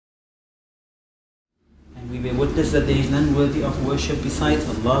bear witness that there is none worthy of worship besides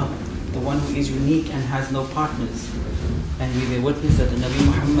Allah, the one who is unique and has no partners. And we bear witness that the Nabi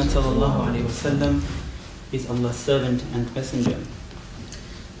Muhammad sallallahu alayhi wasallam is Allah's servant and messenger.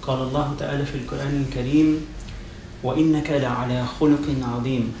 قال الله تعالى في القرآن الكريم وَإِنَّكَ لَعَلَى خُلُقٍ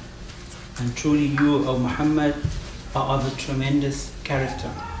عَظِيمٍ. And truly you, O Muhammad, are of a tremendous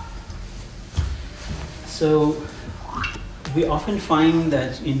character. So we often find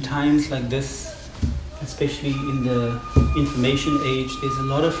that in times like this, especially in the information age, there's a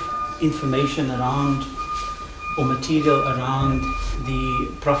lot of information around or material around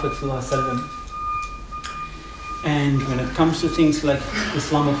the Prophet ﷺ. And when it comes to things like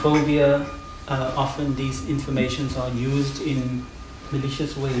Islamophobia, often these informations are used in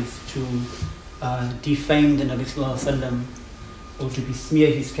malicious ways to defame the Nabi Sallallahu Alaihi Wasallam, or to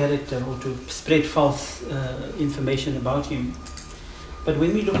besmear his character, or to spread false information about him. But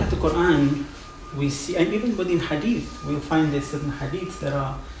when we look at the Quran, we see, and even within Hadith, we'll find there's certain Hadiths that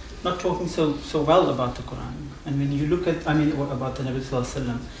are not talking so well about the Quran. And when you look at, about the Nabi Sallallahu Alaihi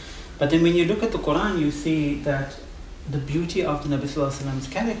Wasallam. But then when you look at the Quran, you see that the beauty of the Nabi Sallallahu Alaihi Wasallam's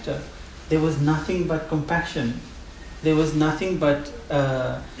character, there was nothing but compassion. There was nothing but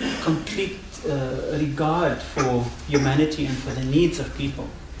complete regard for humanity and for the needs of people.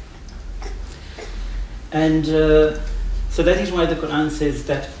 And so that is why the Quran says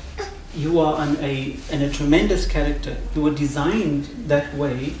that you are in a tremendous character. You were designed that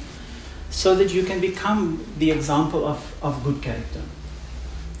way so that you can become the example of good character.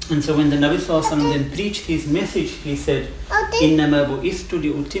 And so when the Nabi Sallallahu Alaihi Wasallam then preached his message, he said, إِنَّمَا بُئِثْتُ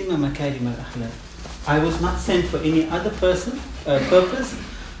لِأُتِمَّ مَكَارِمَ الْأَخْلَاقِ. I was not sent for any other purpose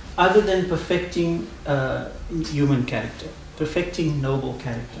other than perfecting human character, perfecting noble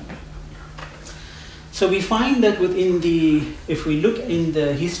character. So we find that if we look in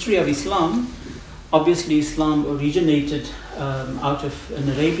the history of Islam, obviously Islam originated out of an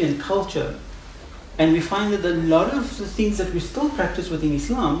Arabian culture. And we find that a lot of the things that we still practice within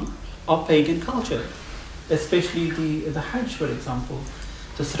Islam are pagan culture, especially the Hajj, for example,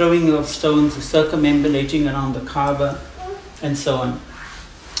 the throwing of stones, the circumambulating around the Kaaba, and so on.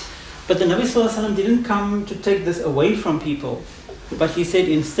 But the Nabi Sallallahu Alaihi Wasallam didn't come to take this away from people, but he said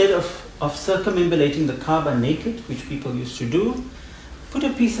instead of circumambulating the Kaaba naked, which people used to do, put a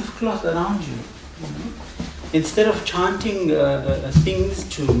piece of cloth around you. Instead of chanting things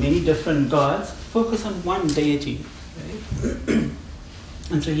to many different gods, focus on one deity. Right?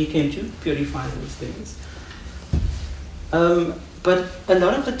 And so he came to purify those things. But a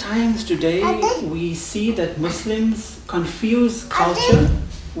lot of the times today, we see that Muslims confuse culture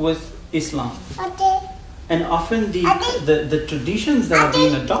with Islam. And often the traditions that are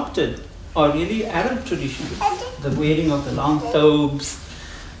being adopted are really Arab traditions. The wearing of the long thobes,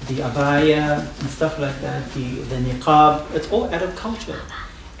 the abaya and stuff like that, the niqab, it's all Arab culture.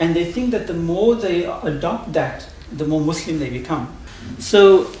 And they think that the more they adopt that, the more Muslim they become.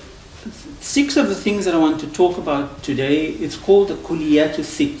 So 6 of the things that I want to talk about today, it's called the Kuliyatu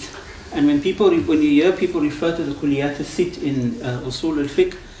Sit. And when you hear people refer to the Kuliyatu Sit in Usul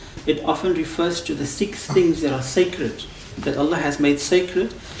al-Fiqh, it often refers to the 6 things that are sacred, that Allah has made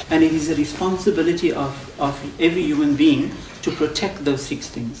sacred, and it is a responsibility of every human being to protect those 6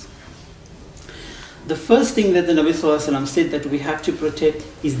 things. The first thing that the Nabi Sallallahu Alaihi Wasallam said that we have to protect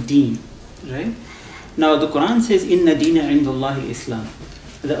is deen, right? Now the Quran says, "Inna deena indallahi Islam."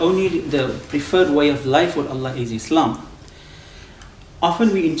 The preferred way of life with Allah is Islam.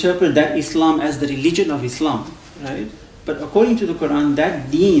 Often we interpret that Islam as the religion of Islam, right? But according to the Quran,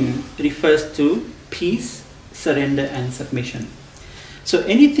 that deen refers to peace, surrender and submission. So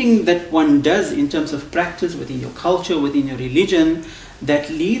anything that one does in terms of practice within your culture, within your religion, that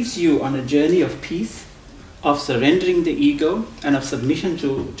leads you on a journey of peace, of surrendering the ego and of submission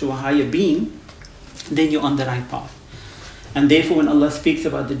to a higher being, then you're on the right path. And therefore when Allah speaks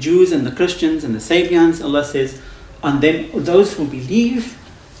about the Jews and the Christians and the Sabians, Allah says, on them, those who believe,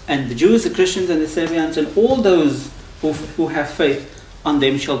 and the Jews, the Christians and the Sabians, and all those who have faith, on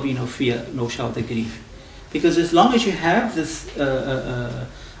them shall be no fear, nor shall they grieve. Because as long as you have this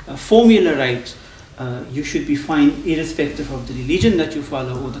formula right, you should be fine irrespective of the religion that you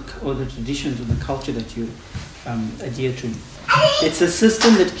follow or the traditions or the culture that you adhere to. It's a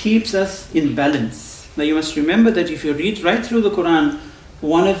system that keeps us in balance. Now you must remember that if you read right through the Quran,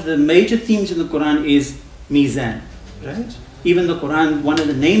 one of the major themes in the Quran is Mizan, right? Even the Quran, one of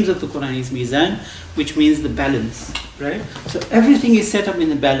the names of the Quran is Mizan, which means the balance, right? So everything is set up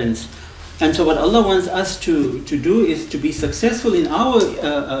in a balance. And so what Allah wants us to do is to be successful in our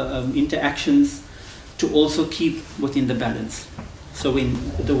interactions, to also keep within the balance. So in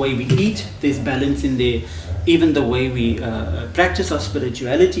the way we eat, there's balance in there. Even the way we practice our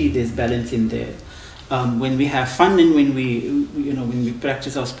spirituality, there's balance in there. When we have fun and when we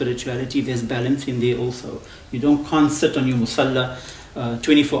practice our spirituality, there's balance in there also. You can't sit on your musalla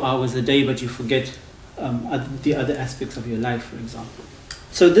 24 hours a day, but you forget the other aspects of your life, for example.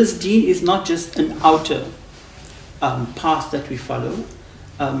 So this deen is not just an outer path that we follow.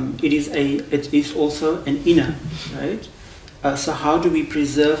 It is also an inner, right? So how do we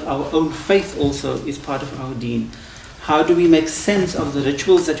preserve our own faith also is part of our deen. How do we make sense of the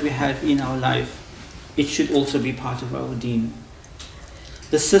rituals that we have in our life? It should also be part of our deen.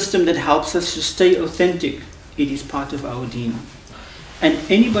 The system that helps us to stay authentic, it is part of our deen. And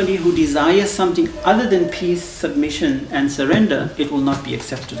anybody who desires something other than peace, submission and surrender, it will not be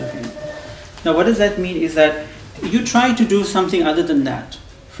accepted of him. Now what does that mean is that you try to do something other than that.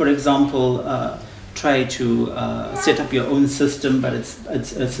 For example, try to set up your own system, but it's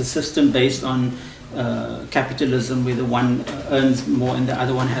a system based on capitalism where the one earns more and the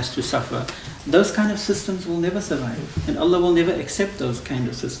other one has to suffer. Those kind of systems will never survive, and Allah will never accept those kind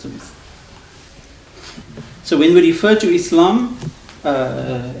of systems. So when we refer to Islam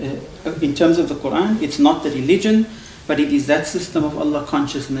in terms of the Quran, it's not the religion, but it is that system of Allah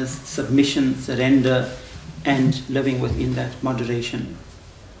consciousness, submission, surrender, and living within that moderation.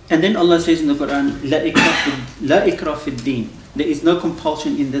 And then Allah says in the Quran, La ikra fid deen. There is no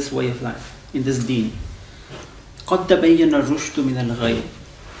compulsion in this way of life, in this deen. قَدْ تَبَيَّنَ الرُّشْدُ مِنَ الْغَيِّ.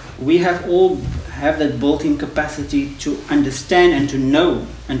 We have that built-in capacity to understand and to know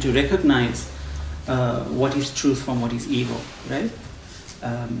and to recognize what is truth from what is evil, right?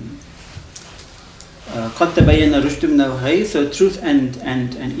 قَدْ تَبَيَّنَ الرُّشْدُ مِنَ الْغَيِّ. So truth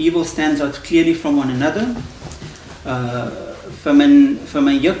and evil stands out clearly from one another. فمن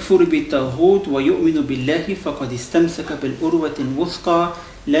يكفر بالطاغوت ويؤمن بالله فقد استمسك بالعروة الوثقى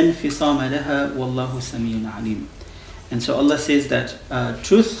لا انفصام لها والله سميع عليم. And so Allah says that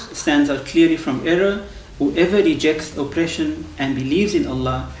truth stands out clearly from error. Whoever rejects oppression and believes in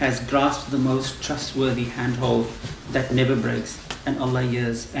Allah has grasped the most trustworthy handhold that never breaks, and Allah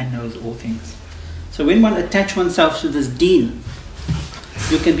hears and knows all things. So when one attaches oneself to this deen,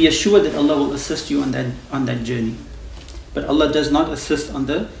 you can be assured that Allah will assist you on that journey. But Allah does not assist on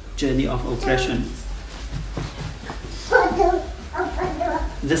the journey of oppression.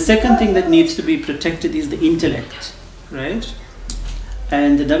 The second thing that needs to be protected is the intellect, right?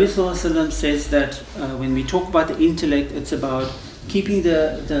 And the Nabi Sallallahu Alaihi Wasallam says that when we talk about the intellect, it's about keeping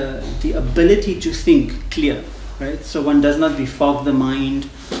the ability to think clear, right? So one does not befog the mind,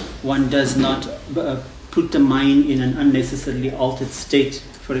 one does not put the mind in an unnecessarily altered state,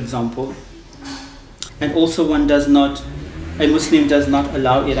 for example. And also a Muslim does not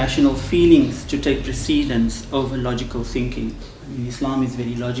allow irrational feelings to take precedence over logical thinking. I mean, Islam is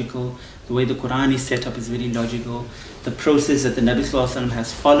very logical. The way the Quran is set up is very logical. The process that the Nabi Sallallahu Alaihi Wasallam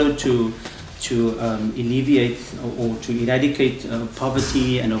has followed to alleviate or to eradicate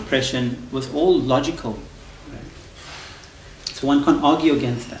poverty and oppression was all logical. Right? So one can't argue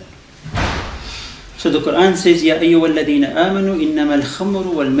against that. So the Quran says, يَا أَيُّهَا الَّذِينَ آمَنُوا إِنَّمَا الْخَمْرُ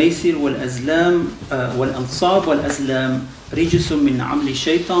وَالْمَيْسِرُ وَالْأَزْلَامُ وَالْأَنصَابُ وَالْأَزْلَامُ رِجْسٌ مِّنْ عَمْلِ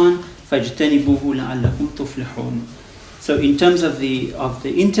الشَّيْطَانِ فَاجْتَنِبُوهُ لَعَلَّكُمْ تُفْلِحُونَ. So in terms of the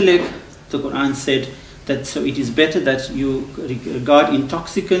intellect, the Quran said that so it is better that you regard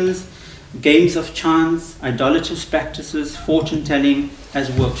intoxicants, games of chance, idolatrous practices, fortune telling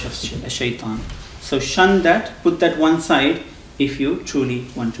as works of shaitan. So shun that, put that one side if you truly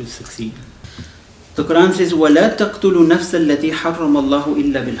want to succeed. The Quran says, وَلَا تَقْتُلُوا نَفْسَ الَّتِي حَرَّمَ اللَّهُ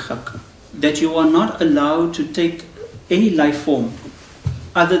إِلَّا بِالْحَقِّ. That you are not allowed to take any life form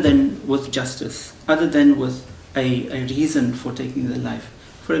other than with justice, other than with a reason for taking the life.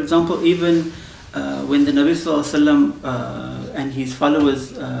 For example, even when the Nabi Sallallahu Alaihi Wasallam and his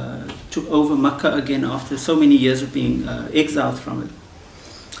followers took over Makkah again after so many years of being exiled from it,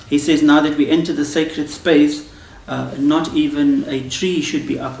 he says, now that we enter the sacred space, not even a tree should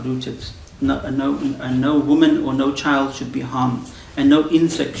be uprooted. No woman or no child should be harmed, and no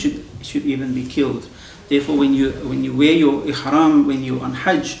insect should even be killed. Therefore, when you wear your ihram, when you're on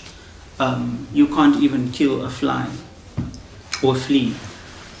Hajj, you can't even kill a fly or flea.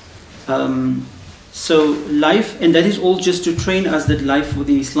 So life, and that is all just to train us that life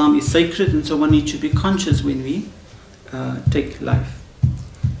within Islam is sacred, and so one needs to be conscious when we take life.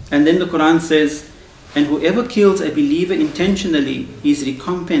 And then the Quran says, and whoever kills a believer intentionally, his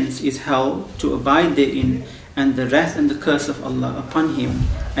recompense is hell to abide therein, and the wrath and the curse of Allah upon him,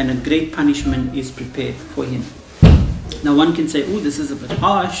 and a great punishment is prepared for him. Now one can say, oh, this is a bit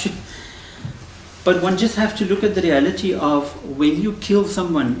harsh. But one just have to look at the reality of when you kill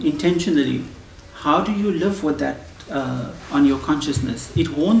someone intentionally, how do you live with that on your consciousness? It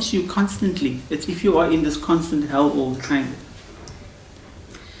haunts you constantly. It's if you are in this constant hell all the time.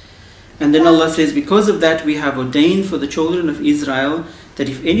 And then Allah says, because of that we have ordained for the children of Israel that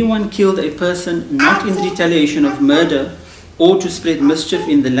if anyone killed a person not in retaliation of murder or to spread mischief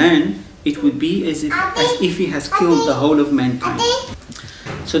in the land, it would be as if he has killed the whole of mankind.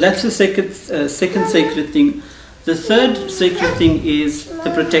 So that's the second sacred thing. The third sacred thing is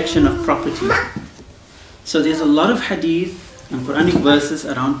the protection of property. So there's a lot of hadith and Quranic verses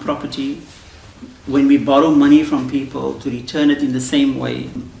around property. When we borrow money from people, to return it in the same way.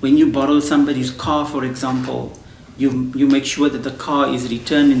 When you borrow somebody's car, for example, you make sure that the car is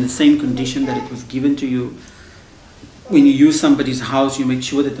returned in the same condition that it was given to you. When you use somebody's house, you make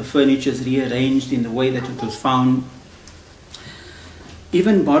sure that the furniture is rearranged in the way that it was found.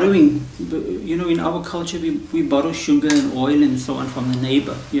 Even borrowing, in our culture, we borrow sugar and oil and so on from the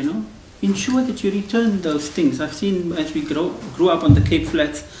neighbor, Ensure that you return those things. I've seen, as we grew up on the Cape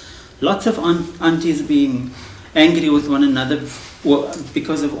Flats, lots of aunties being angry with one another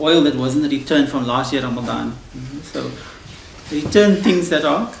because of oil that wasn't returned from last year Ramadan. So return things that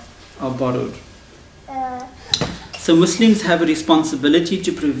are borrowed. So Muslims have a responsibility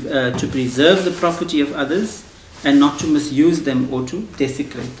to preserve the property of others and not to misuse them or to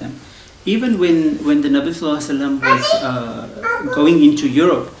desecrate them. Even when the Nabi Sallallahu Alaihi Wasallam was going into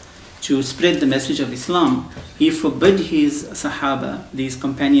Europe to spread the message of Islam, he forbid his Sahaba, these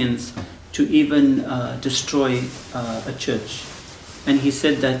companions, to even destroy a church. And he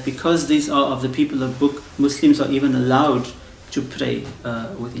said that because these are of the people of book, Muslims are even allowed to pray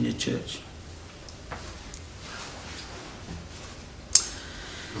within a church.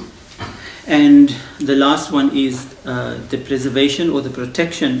 And the last one is the preservation or the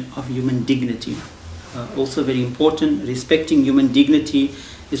protection of human dignity. Also very important. Respecting human dignity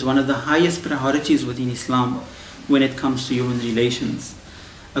is one of the highest priorities within Islam when it comes to human relations.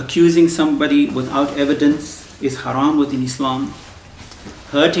 Accusing somebody without evidence is haram within Islam.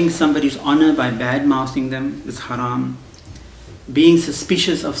 Hurting somebody's honor by bad-mouthing them is haram. Being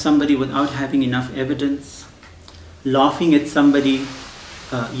suspicious of somebody without having enough evidence. Laughing at somebody,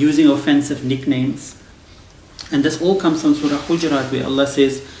 using offensive nicknames. And this all comes from Surah Hujurat, where Allah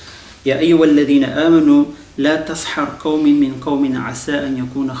says, يَا أَيُّهَا الَّذِينَ آمَنُوا لا تسحر قوم من قوم عسى أن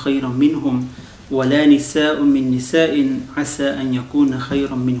يكون خيرا منهم ولا نساء من نساء عسى أن يكون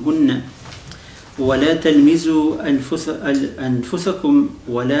خيرا منهن ولا تلمزوا أنفسكم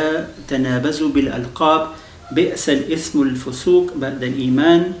ولا تنابزوا بالألقاب بئس الاسم الفسوق بعد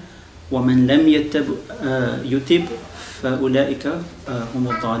الإيمان ومن لم يتب فأولئك هم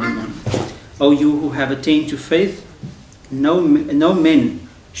الظالمون. O you who have attained to faith, no men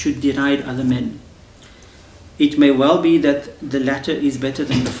should deride other men. It may well be that the latter is better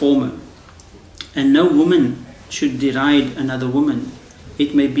than the former. And no woman should deride another woman.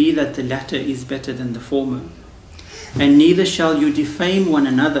 It may be that the latter is better than the former. And neither shall you defame one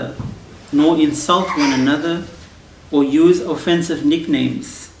another, nor insult one another, or use offensive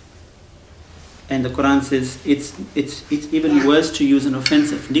nicknames. And the Quran says it's even worse to use an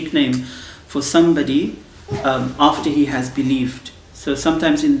offensive nickname for somebody after he has believed. So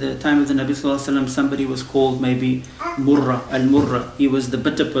sometimes in the time of the Nabi Sallallahu Alaihi Wasallam, somebody was called maybe Murra, Al-Murra. He was the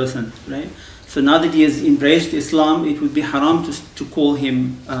bitter person, right? So now that he has embraced Islam, it would be haram to call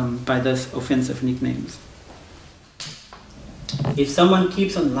him by those offensive nicknames. If someone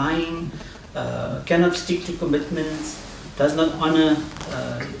keeps on lying, cannot stick to commitments, does not honor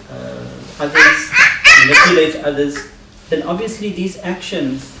others, manipulates others, then obviously these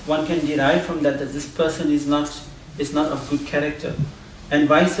actions, one can derive from that this person is not of good character. And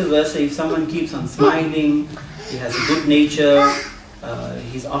vice versa, if someone keeps on smiling, he has a good nature,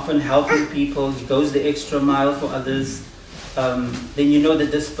 he's often helping people, he goes the extra mile for others, then you know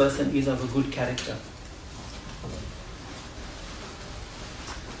that this person is of a good character.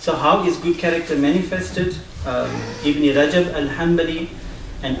 So how is good character manifested? Ibn Rajab al-Hanbali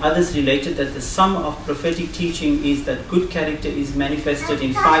and others related that the sum of prophetic teaching is that good character is manifested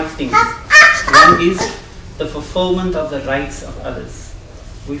in 5 things. One is the fulfillment of the rights of others.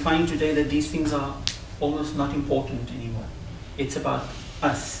 We find today that these things are almost not important anymore. It's about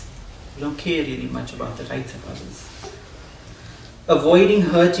us. We don't care really much about the rights of others. Avoiding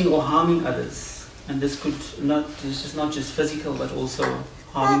hurting or harming others. And this is not just physical but also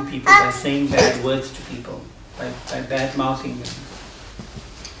harming people by saying bad words to people, by bad mouthing them.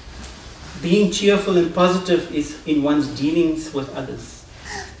 Being cheerful and positive is in one's dealings with others.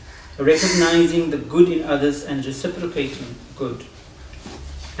 Recognizing the good in others and reciprocating good.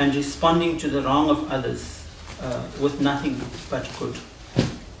 and responding to the wrong of others with nothing but good.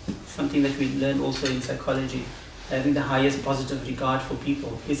 Something that we learn also in psychology, having the highest positive regard for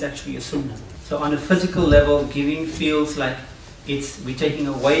people is actually a sunnah. So on a physical level, giving feels like we're taking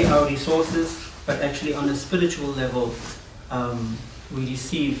away our resources, but actually on a spiritual level, we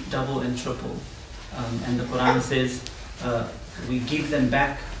receive double and triple. And the Quran says, we give them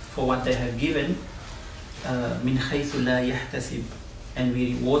back for what they have given, min haythu la yahtasib, and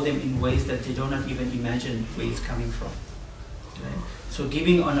we reward them in ways that they do not even imagine where it's coming from. Okay? So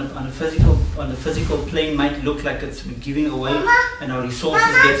giving on a physical plane might look like we're giving away and our resources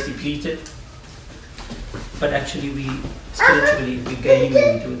gets depleted, but actually spiritually we gain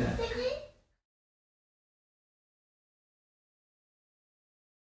when we do that.